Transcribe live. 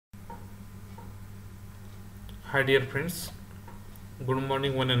Hi dear friends, good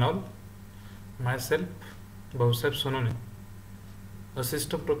morning one and all. Myself, Bhavsab Sonone,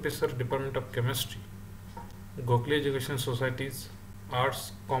 Assistant Professor, Department of Chemistry, Gokhale Education Society's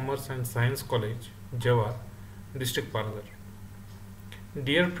Arts, Commerce and Science College, Jawar, District Pargar.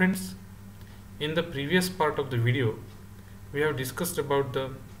 Dear friends, in the previous part of the video, we have discussed about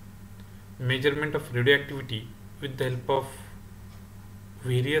the measurement of radioactivity with the help of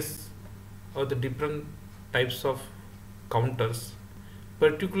various or the different types of counters.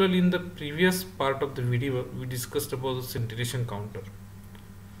 Particularly in the previous part of the video, we discussed about the scintillation counter.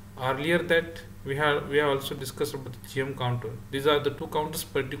 Earlier that we have also discussed about the CHEM counter. These are the two counters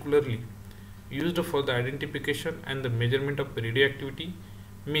particularly used for the identification and the measurement of radioactivity,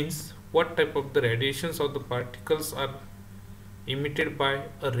 means what type of the radiations or the particles are emitted by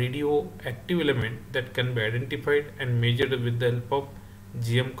a radioactive element that can be identified and measured with the help of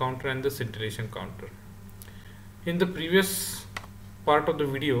GM counter and the scintillation counter. In the previous part of the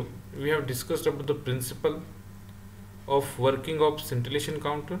video, we have discussed about the principle of working of scintillation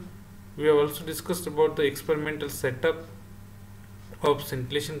counter. We have also discussed about the experimental setup of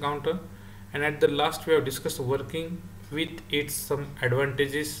scintillation counter, and at the last we have discussed working with its some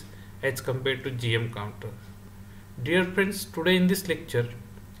advantages as compared to GM counter. Dear friends, today in this lecture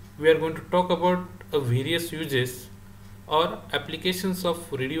we are going to talk about various uses or applications of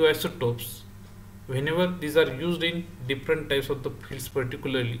radioisotopes whenever these are used in different types of the fields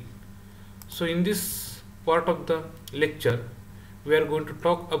particularly. So in this part of the lecture we are going to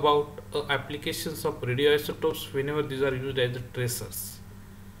talk about applications of radioisotopes whenever these are used as tracers.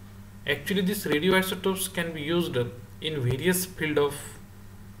 Actually these radioisotopes can be used in various field of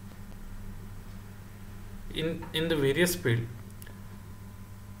in the various field.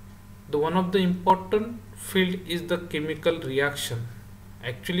 The one of the important field is the chemical reaction.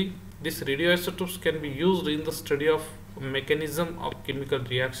 Actually these radioisotopes can be used in the study of mechanism of chemical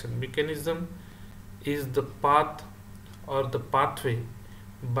reaction. Mechanism is the path or the pathway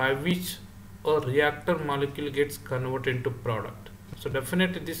by which a reactor molecule gets converted into product. So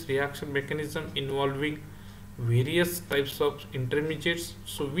definitely this reaction mechanism involving various types of intermediates.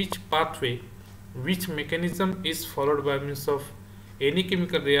 So which pathway, which mechanism is followed by means of any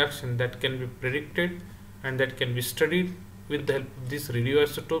chemical reaction, that can be predicted and that can be studied with the help of these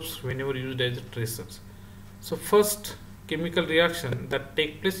radioisotopes whenever used as tracers. So first chemical reaction that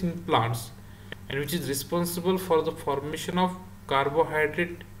take place in plants and which is responsible for the formation of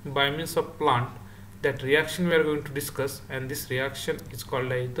carbohydrate by means of plant, that reaction we are going to discuss, and this reaction is called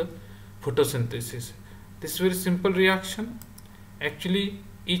as the photosynthesis. This very simple reaction, actually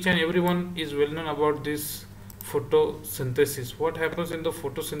each and everyone is well known about this photosynthesis. What happens in the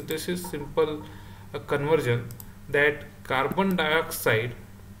photosynthesis? Simple conversion, that carbon dioxide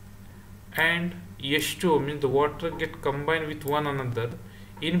and H2O, means the water get combined with one another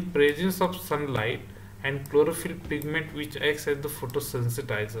in presence of sunlight and chlorophyll pigment which acts as the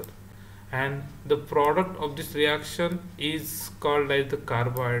photosensitizer, and the product of this reaction is called as the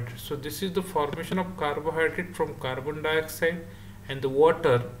carbohydrate. So this is the formation of carbohydrate from carbon dioxide and the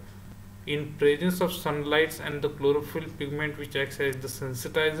water in presence of sunlight and the chlorophyll pigment which acts as the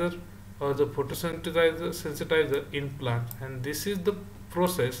sensitizer or the photosensitizer in plants, and this is the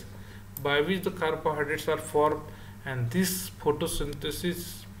process by which the carbohydrates are formed, and this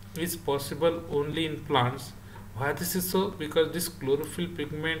photosynthesis is possible only in plants. Why this is so? Because this chlorophyll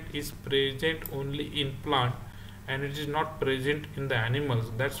pigment is present only in plant and it is not present in the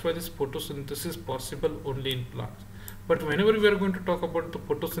animals. That's why this photosynthesis is possible only in plants. But whenever we are going to talk about the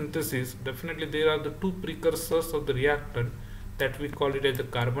photosynthesis, definitely there are the two precursors of the reactant that we call it as the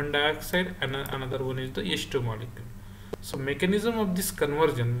carbon dioxide, and another one is the H2 molecule. So mechanism of this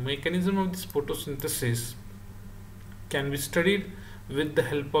conversion, mechanism of this photosynthesis can be studied with the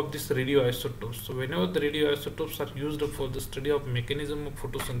help of this radioisotopes. So whenever the radioisotopes are used for the study of mechanism of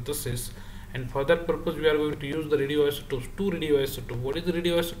photosynthesis, and for that purpose we are going to use the radioisotopes, two radioisotopes. What is the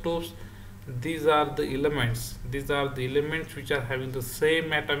radioisotopes? These are the elements which are having the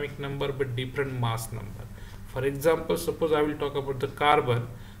same atomic number but different mass number. For example, suppose I will talk about the carbon,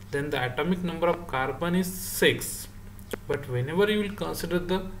 then the atomic number of carbon is 6, but whenever you will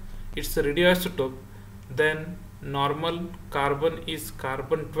consider its radioisotope, then normal carbon is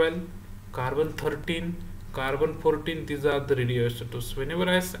carbon 12, carbon 13, carbon 14. These are the radioisotopes. Whenever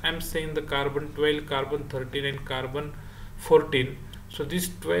I am saying the carbon 12, carbon 13 and carbon 14, so these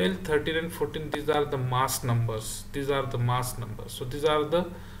 12, 13 and 14, these are the mass numbers. So these are the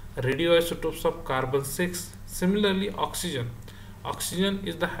radioisotopes of carbon 6. Similarly oxygen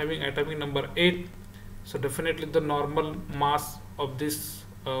is the having atomic number 8. So definitely the normal mass of this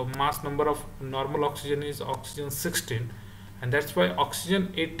mass number of normal oxygen is oxygen 16, and that's why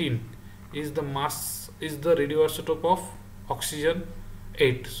oxygen 18 is the radioisotope of oxygen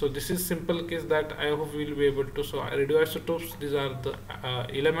 8. So this is simple case that I hope we will be able to. So radioisotopes, these are the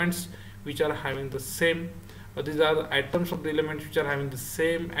elements which are having the same, these are the atoms of the elements which are having the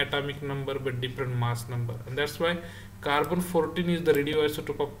same atomic number but different mass number, and that's why carbon 14 is the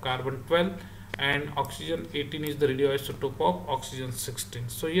radioisotope of carbon 12 and oxygen 18 is the radioisotope of oxygen 16.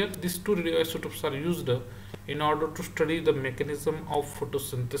 So here these two radioisotopes are used in order to study the mechanism of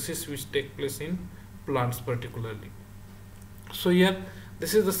photosynthesis which take place in plants particularly. So here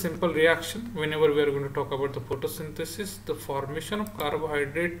this is the simple reaction. Whenever we are going to talk about the photosynthesis, the formation of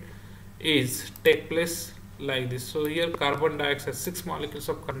carbohydrate is take place like this. So here carbon dioxide, 6 molecules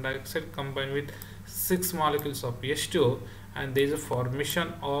of carbon dioxide combined with 6 molecules of H2O, and there is a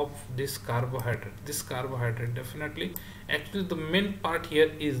formation of this carbohydrate. This carbohydrate definitely, actually the main part here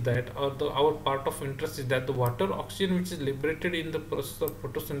is that, or our part of interest is that the water oxygen which is liberated in the process of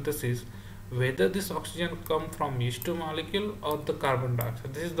photosynthesis, whether this oxygen come from H2 molecule or the carbon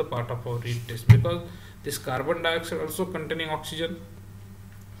dioxide. This is the part of our interest, because this carbon dioxide also containing oxygen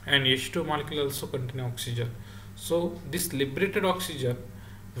and H2 molecule also containing oxygen. So this liberated oxygen,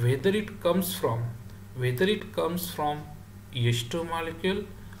 whether it comes from H2 molecule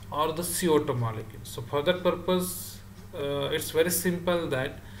or the CO2 molecule. So for that purpose, it's very simple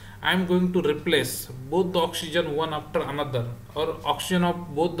that I am going to replace both the oxygen one after another, or oxygen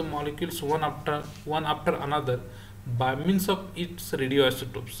of both the molecules one after another by means of its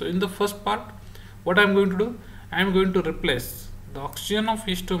radioisotopes. So in the first part, what I am going to do, I am going to replace the oxygen of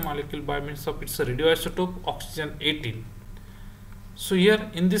H2 molecule by means of its radioisotope oxygen 18. So here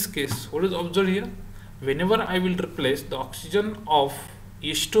in this case, what is observed here? Whenever I will replace the oxygen of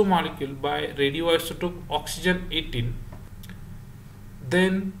H2 molecule by radioisotope oxygen 18,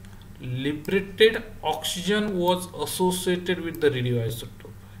 then liberated oxygen was associated with the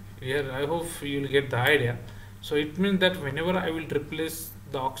radioisotope. Here I hope you will get the idea. So it means that whenever I will replace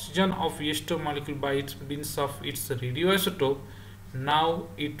the oxygen of H2 molecule by its means of its radioisotope, now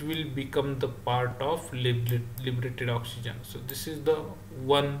it will become the part of liberated oxygen. So this is the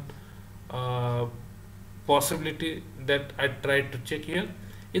one possibility that I tried to check here.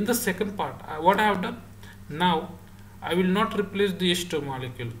 In the second part, what I have done, now I will not replace the H2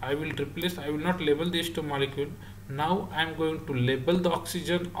 molecule. I will not label the H2 molecule. Now I am going to label the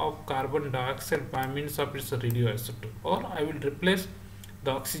oxygen of carbon dioxide by means of its radioisotope, or I will replace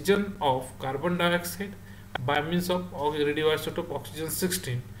the oxygen of carbon dioxide by means of radioisotope oxygen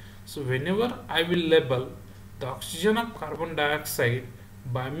 16. So whenever I will label the oxygen of carbon dioxide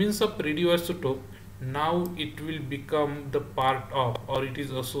by means of radioisotope, now it will become the part of, or it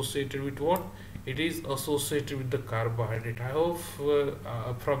is associated with what? It is associated with the carbohydrate. I hope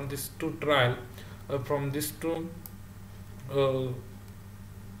from this two trial, from this two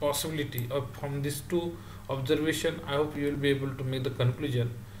possibility, or from these two observation, I hope you will be able to make the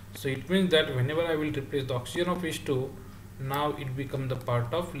conclusion. So it means that whenever I will replace the oxygen of H2, now it becomes the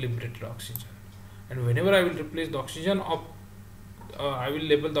part of liberated oxygen, and whenever I will replace the oxygen of I will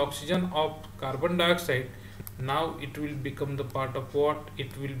label the oxygen of carbon dioxide, now it will become the part of what?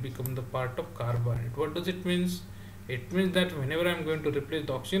 It will become the part of carbohydrate. What does it means? It means that whenever I am going to replace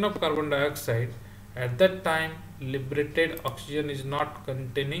the oxygen of carbon dioxide, at that time liberated oxygen is not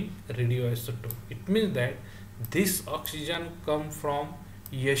containing radioisotope. It means that this oxygen come from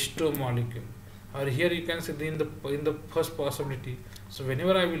H2 molecule, or here you can see in the first possibility. So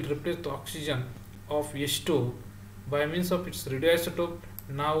whenever I will replace the oxygen of H2 by means of its radioisotope,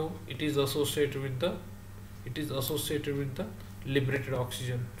 now it is associated with the liberated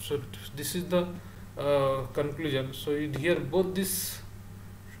oxygen. So this is the conclusion. So here both this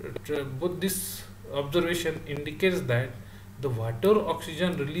observation indicates that the water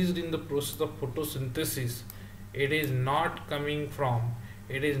oxygen released in the process of photosynthesis, it is not coming from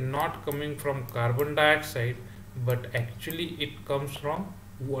carbon dioxide, but actually it comes from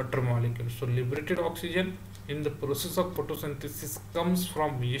water molecule. So liberated oxygen in the process of photosynthesis comes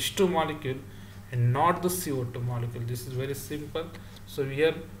from H2 molecule and not the CO2 molecule. This is very simple. So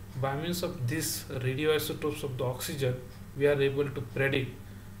here by means of this radioisotopes of the oxygen, we are able to predict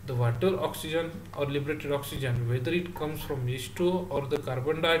the water oxygen or liberated oxygen, whether it comes from H2O or the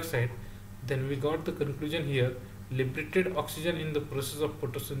carbon dioxide. Then we got the conclusion here: liberated oxygen in the process of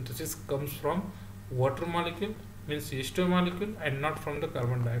photosynthesis comes from water molecule, means H2O molecule, and not from the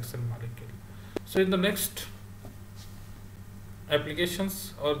carbon dioxide molecule. So in the next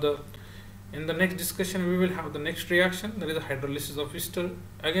applications, or in the next discussion, we will have the next reaction, that is the hydrolysis of ester.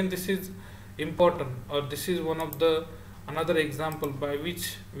 Again, this is important, or this is one of the another example by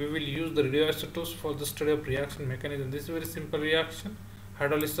which we will use the radioisotopes for the study of reaction mechanism. This is a very simple reaction,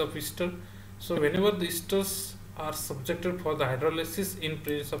 hydrolysis of ester. So whenever the esters are subjected for the hydrolysis in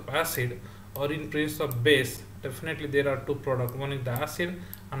presence of acid or in presence of base, definitely there are two products. One is the acid,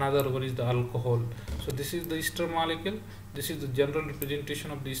 another one is the alcohol. So this is the ester molecule. This is the general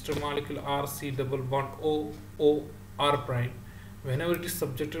representation of the ester molecule, RC double bond O O R prime. Whenever it is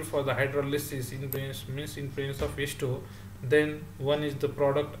subjected for the hydrolysis in presence, means in presence of H2O, then one is the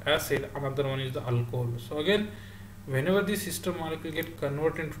product acid, another one is the alcohol. So again, whenever this ester molecule get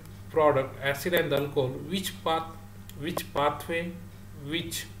converted into product acid and alcohol, which pathway,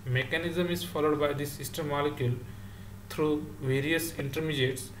 which mechanism is followed by this ester molecule through various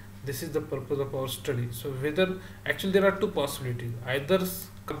intermediates, this is the purpose of our study. So whether, actually there are two possibilities, either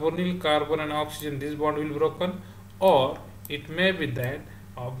carbonyl carbon and oxygen, this bond will be broken, or it may be that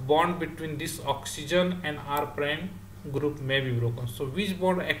a bond between this oxygen and R prime group may be broken. So which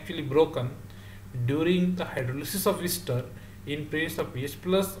bond actually broken during the hydrolysis of ester in presence of H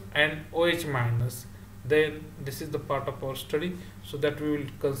plus and OH minus, then this is the part of our study. So that we will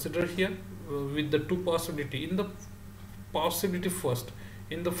consider here with the two possibility. In the possibility first,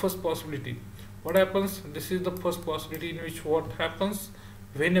 in the first possibility, what happens? This is the first possibility in which what happens,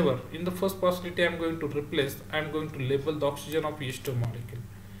 whenever in the first possibility I am going to replace, I am going to label the oxygen of H2 molecule.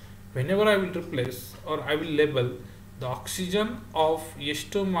 Whenever I will replace or I will label the oxygen of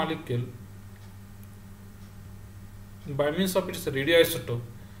H2 molecule by means of its radioisotope,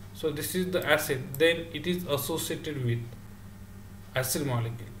 so this is the acid, then it is associated with acid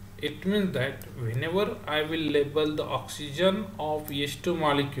molecule. It means that whenever I will label the oxygen of H2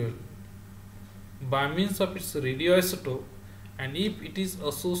 molecule by means of its radioisotope, and if it is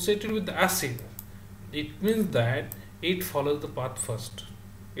associated with the acid, it means that it follows the path first.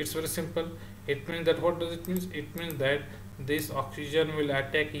 It's very simple. It means that, what does it mean? It means that this oxygen will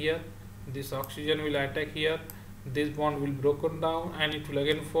attack here, this oxygen will attack here, this bond will broken down and it will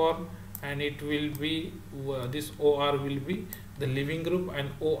again form, and it will be this OR will be the leaving group, and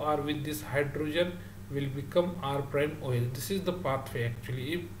OR with this hydrogen will become R prime OH. This is the pathway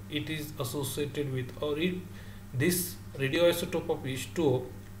actually, if it is associated with, or if this radioisotope of H2O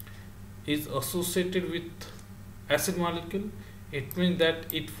is associated with acid molecule, it means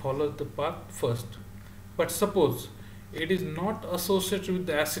that it follows the path first. But suppose it is not associated with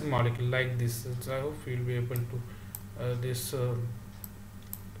the acid molecule like this, I hope you will be able to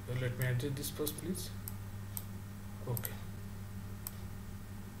let me adjust this first, please. Okay.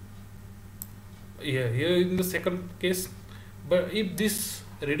 Yeah, here in the second case, but if this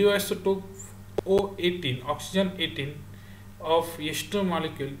radioisotope O18, oxygen 18 of H2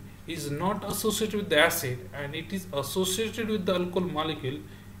 molecule is not associated with the acid and it is associated with the alcohol molecule,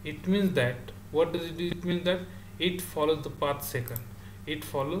 it means that, what does it do? It means that it follows the path second. It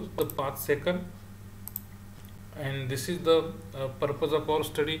follows the path second, and this is the purpose of our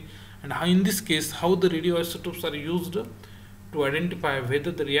study. And how, in this case, how the radioisotopes are used to identify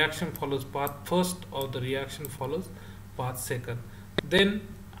whether the reaction follows path first or the reaction follows path second. Then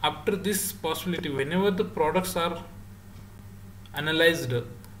after this possibility, whenever the products are analyzed,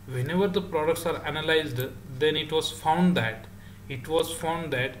 then it was found that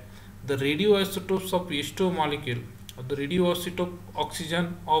the radioisotopes of H2O molecule, or the radioisotope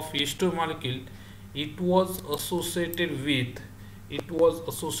oxygen of H2O molecule, it was associated with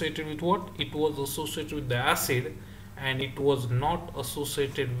what? It was associated with the acid, and it was not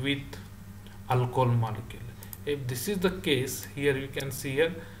associated with alcohol molecule. If this is the case, here you can see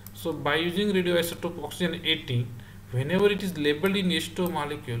here. So by using radioisotope oxygen 18, whenever it is labeled in H2O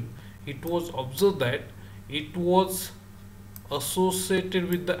molecule, it was observed that it was associated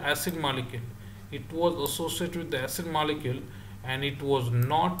with the acid molecule. It was associated with the acid molecule, and it was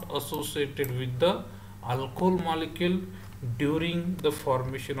not associated with the alcohol molecule during the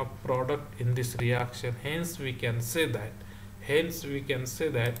formation of product in this reaction. Hence we can say that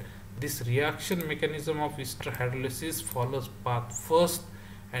this reaction mechanism of ester hydrolysis follows path first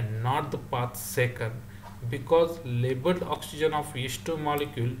and not the path second, because labeled oxygen of H2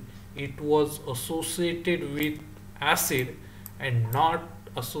 molecule, it was associated with acid and not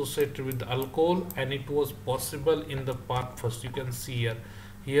associated with alcohol, and it was possible in the path first. You can see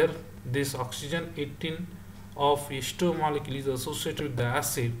here this oxygen 18 of H2 molecule is associated with the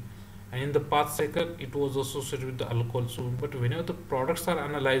acid, and in the path second it was associated with the alcohol. So but whenever the products are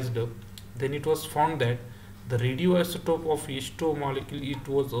analyzed, then it was found that the radioisotope of H2O molecule, it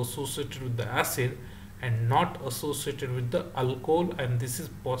was associated with the acid and not associated with the alcohol, and this is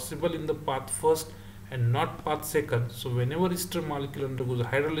possible in the path first and not path second. So whenever ester molecule undergoes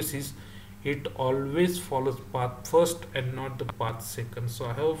hydrolysis, it always follows path first and not the path second. So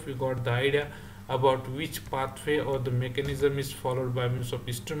I hope you got the idea about which pathway or the mechanism is followed by means of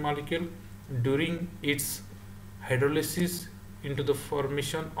ester molecule during its hydrolysis into the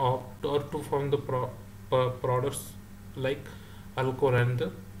formation of or to form the products like alcohol and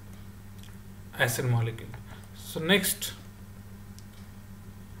the acid molecule. So next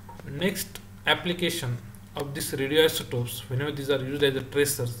application of this radioisotopes, whenever these are used as the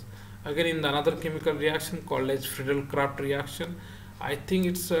tracers, again in the another chemical reaction called as Friedel-Crafts reaction. I think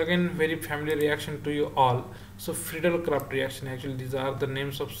it's again very familiar reaction to you all. So Friedel-Crafts reaction, actually these are the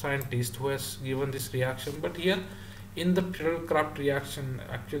names of scientists who has given this reaction, but here in the Friedel-Crafts reaction,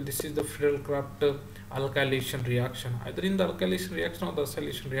 actually this is the Friedel-Crafts alkylation reaction, either in the alkylation reaction or the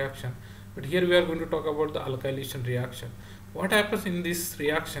acylation reaction, but here we are going to talk about the alkylation reaction. What happens in this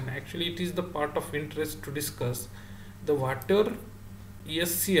reaction? Actually it is the part of interest to discuss the whatever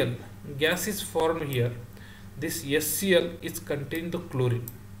HCl gas is formed here, this HCl is contain the chlorine.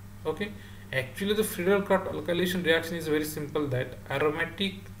 Okay, actually the Friedel-Crafts alkylation reaction is very simple, that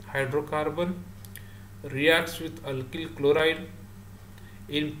aromatic hydrocarbon reacts with alkyl chloride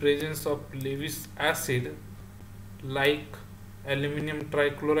in presence of Lewis acid like aluminum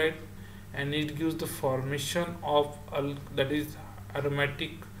trichloride, and it gives the formation of that is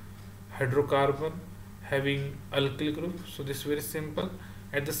aromatic hydrocarbon having alkyl group. So this is very simple.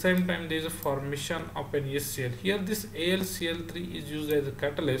 At the same time there is a formation of an HCl. Here this AlCl3 is used as a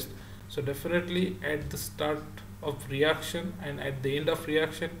catalyst, so definitely at the start of reaction and at the end of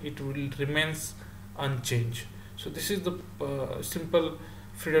reaction it will remains unchanged. So this is the simple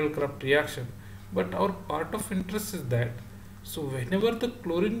Friedel-Crafts reaction. But our part of interest is that, so whenever the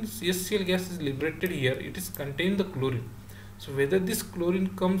chlorine HCl gas is liberated here, it is contain the chlorine. So whether this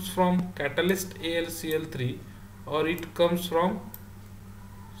chlorine comes from catalyst AlCl3 or it comes from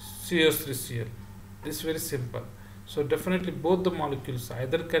CH3Cl, this is very simple. So definitely both the molecules,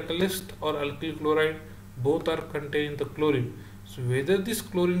 either catalyst or alkyl chloride, both are containing the chlorine. So whether this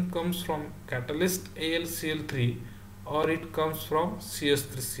chlorine comes from catalyst AlCl3 or it comes from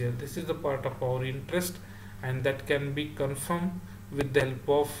CH3Cl, this is the part of our interest, and that can be confirmed with the help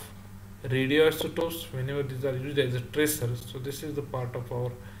of radioisotopes whenever these are used as a tracers. So this is the part of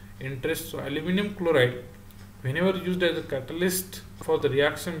our interest. So aluminum chloride, whenever used as a catalyst for the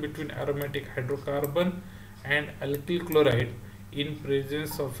reaction between aromatic hydrocarbon and alkyl chloride in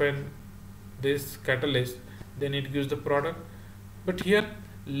presence of this catalyst, then it gives the product. But here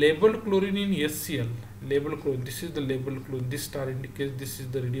labeled chlorine in HCl, labeled chlorine, this is the labeled chlorine, this star indicates this is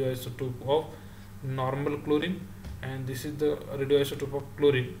the radioisotope of normal chlorine and this is the radioisotope of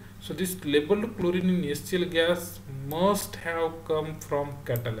chlorine. So this labeled chlorine in HCl gas must have come from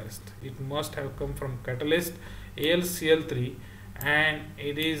catalyst, it must have come from catalyst AlCl3, and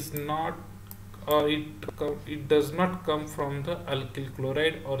it is not it does not come from the alkyl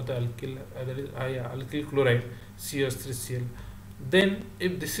chloride or the alkyl chloride CH3Cl. Then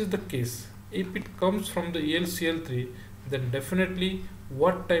if this is the case, if it comes from the AlCl3, then definitely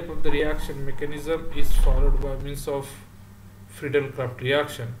what type of the reaction mechanism is followed by means of Friedel-Crafts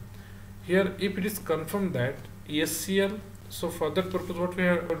reaction. Here if it is confirmed that HCl, so for that purpose what we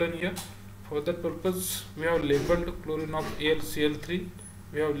have done here, for that purpose we have labeled chlorine of AlCl3,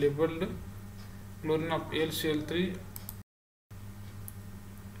 we have labeled chlorine of AlCl3.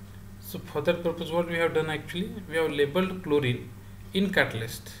 So for that purpose what we have done, actually we have labeled chlorine in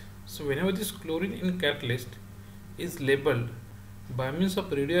catalyst. So whenever this chlorine in catalyst is labeled by means of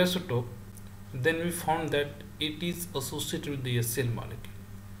radioisotope, then we found that it is associated with the HCl molecule.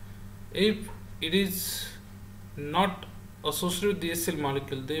 If it is not associated with the HCl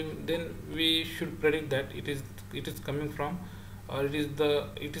molecule, then we should predict that it is coming from, or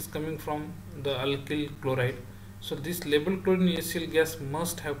it is coming from the alkyl chloride. So this labeled chlorine in HCl gas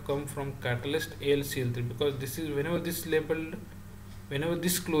must have come from catalyst AlCl3, because this is whenever this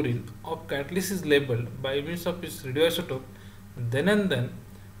chlorine of catalyst is labeled by means of its radioisotope, then and then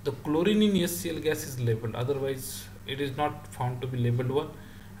the chlorine in HCl gas is labeled, otherwise it is not found to be labeled one,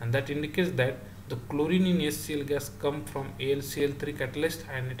 and that indicates that the chlorine in HCl gas come from AlCl3 catalyst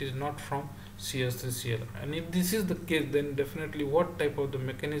and it is not from CH3Cl. And if this is the case, then definitely what type of the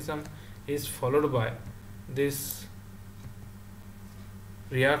mechanism is followed by this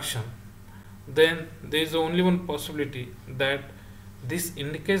reaction? Then there is only one possibility, that this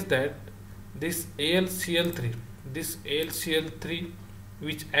indicates that this AlCl3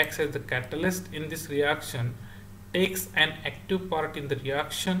 which acts as the catalyst in this reaction takes an active part in the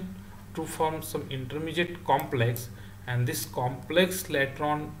reaction to form some intermediate complex, and this complex later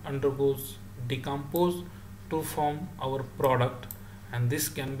on undergoes decompose to form our product, and this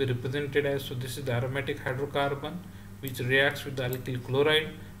can be represented as, so this is the aromatic hydrocarbon which reacts with the alkyl chloride,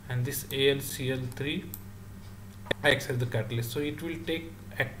 and this AlCl3 acts as the catalyst. So it will take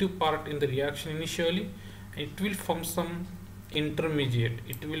active part in the reaction initially. It will form some intermediate.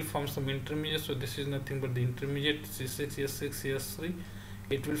 So this is nothing but the intermediate C6H6CH3.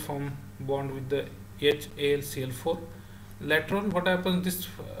 It will form bond with the HAlCl4. Later on, what happens,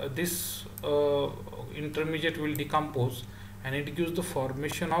 this intermediate will decompose, and it gives the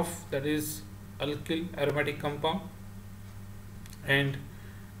formation of, that is, alkyl aromatic compound, and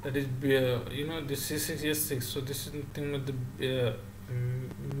that is this C6H6. so this is nothing but the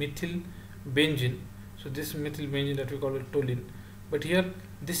methyl benzene. So this methyl benzene, that we call it toluene, but here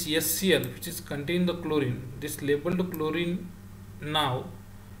this HCl, which is contain the chlorine, this labeled chlorine, now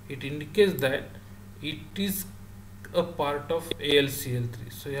it indicates that it is a part of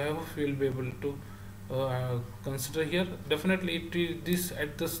AlCl3. So I hope you will be able to consider here. Definitely it is this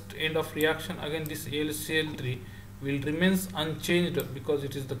at the end of reaction, again this AlCl3 will remains unchanged because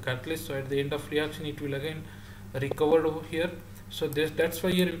it is the catalyst. So at the end of reaction it will again recovered over here. So that's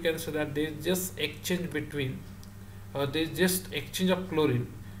why here we can say that there is just exchange between there is just exchange of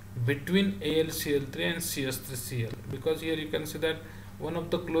chlorine between AlCl3 and CH3Cl, because here you can see that one of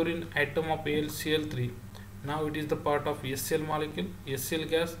the chlorine atom of AlCl3, now it is the part of HCl molecule, HCl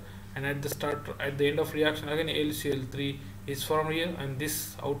gas, and at the end of reaction again AlCl3 is formed here, and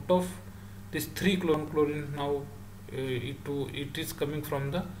this out of this 3 chlorine, now it is coming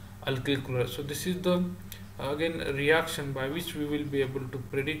from the alkyl chloride. So this is the again reaction by which we will be able to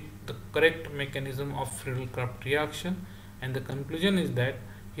predict the correct mechanism of Friedel-Crafts reaction, and the conclusion is that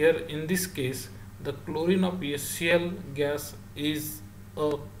here in this case the chlorine of HCl gas is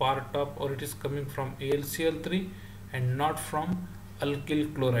a part of, or it is coming from AlCl3 and not from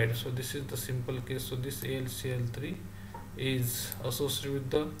alkyl chloride. So this is the simple case. So this AlCl3 is associated with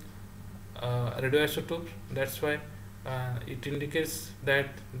the radioisotopes. That's why it indicates that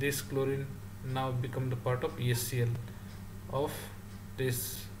this chlorine now become the part of HCl of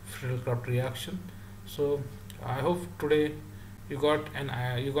this Friedel-Crafts reaction. So I hope today you got an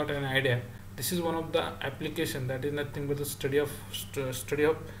idea. This is one of the application, that is nothing but the study of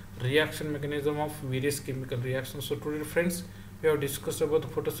reaction mechanism of various chemical reactions. So today friends, we have discussed about the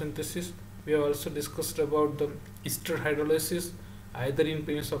photosynthesis. We have also discussed about the ester hydrolysis either in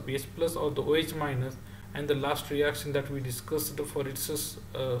presence of H plus or the OH minus, and the last reaction that we discussed for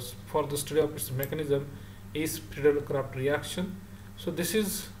the study of its mechanism is Friedel-Crafts reaction. So this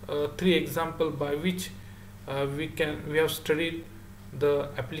is 3 examples by which we have studied the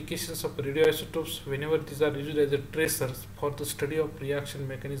applications of radioisotopes whenever these are used as a tracers for the study of reaction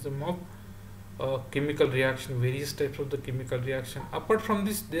mechanism of chemical reaction, various types of the chemical reaction. Apart from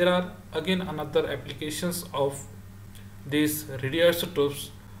this, there are again another applications of these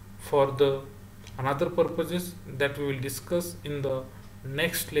radioisotopes for the another purposes that we will discuss in the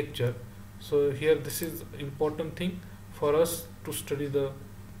next lecture. So here this is important thing for us to study the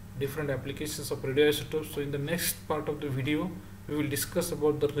different applications of radioisotopes. So in the next part of the video we will discuss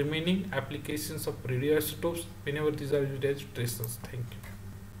about the remaining applications of radioisotopes whenever these are used as tracers. Thank you.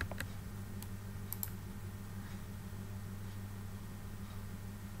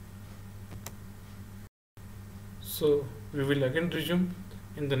 So we will again resume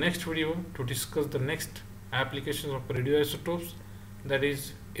in the next video to discuss the next applications of radioisotopes, that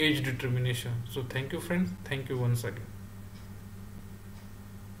is age determination. So thank you friends, thank you once again.